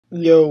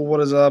Yo, what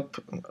is up?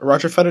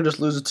 Roger Federer just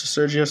loses to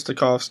Sergiy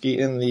Stakhovsky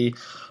in the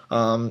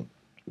um,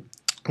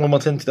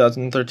 Wimbledon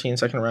 2013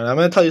 second round. I'm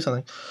going to tell you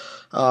something.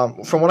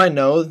 From what I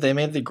know, they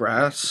made the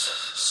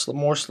grass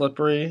more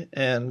slippery,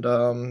 and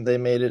they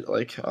made it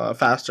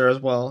faster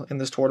as well in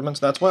this tournament.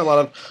 So that's why a lot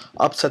of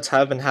upsets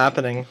have been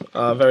happening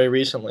very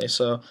recently.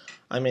 So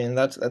I mean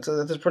that's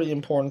a pretty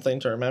important thing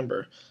to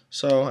remember.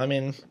 So I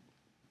mean,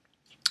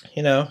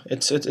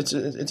 it's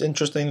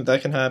interesting that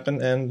that can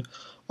happen, and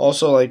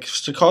also like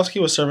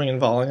Stakowski was serving and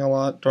volleying a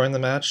lot during the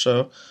match,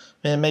 so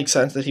it makes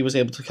sense that he was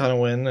able to kind of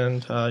win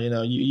and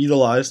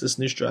utilize this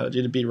new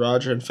strategy to beat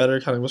Roger, and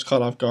Federer kind of was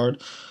caught off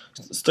guard.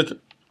 Stak-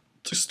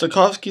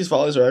 Stakowski's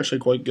volleys are actually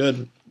quite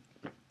good,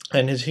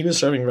 and he was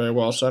serving very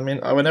well. So I mean,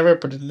 I would never have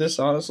predicted this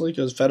honestly,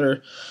 because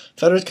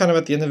Federer's kind of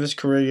at the end of his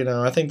career.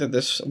 I think that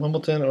this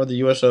Wimbledon or the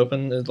U.S.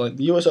 Open is like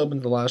the U.S.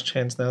 Open's the last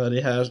chance now that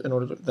he has in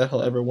order that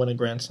he'll ever win a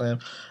Grand Slam.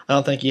 I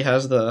don't think he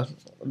has the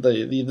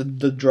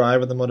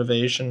drive or the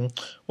motivation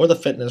or the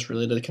fitness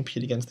really to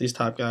compete against these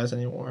top guys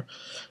anymore.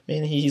 I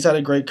mean, he's had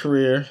a great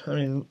career. I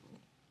mean,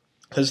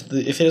 because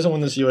if he doesn't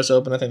win this U.S.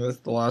 Open, I think that's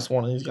the last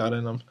one he's got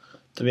in him.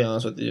 To be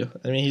honest with you,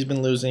 I mean, he's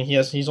been losing.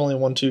 He's only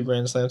won two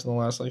Grand Slams in the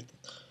last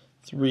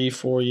 3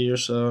 4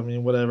 years. So I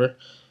mean, whatever.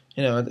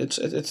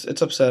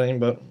 It's upsetting,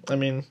 but I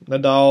mean,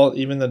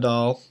 even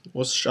Nadal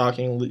was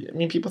shocking. I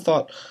mean, people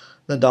thought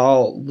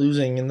Nadal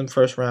losing in the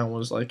first round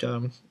was like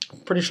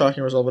pretty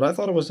shocking result, but I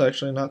thought it was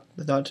actually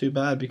not too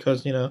bad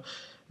because I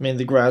mean,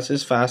 the grass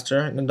is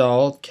faster.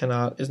 Nadal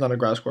cannot is not a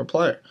grass court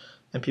player,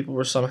 and people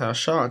were somehow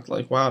shocked,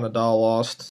 like, wow, Nadal lost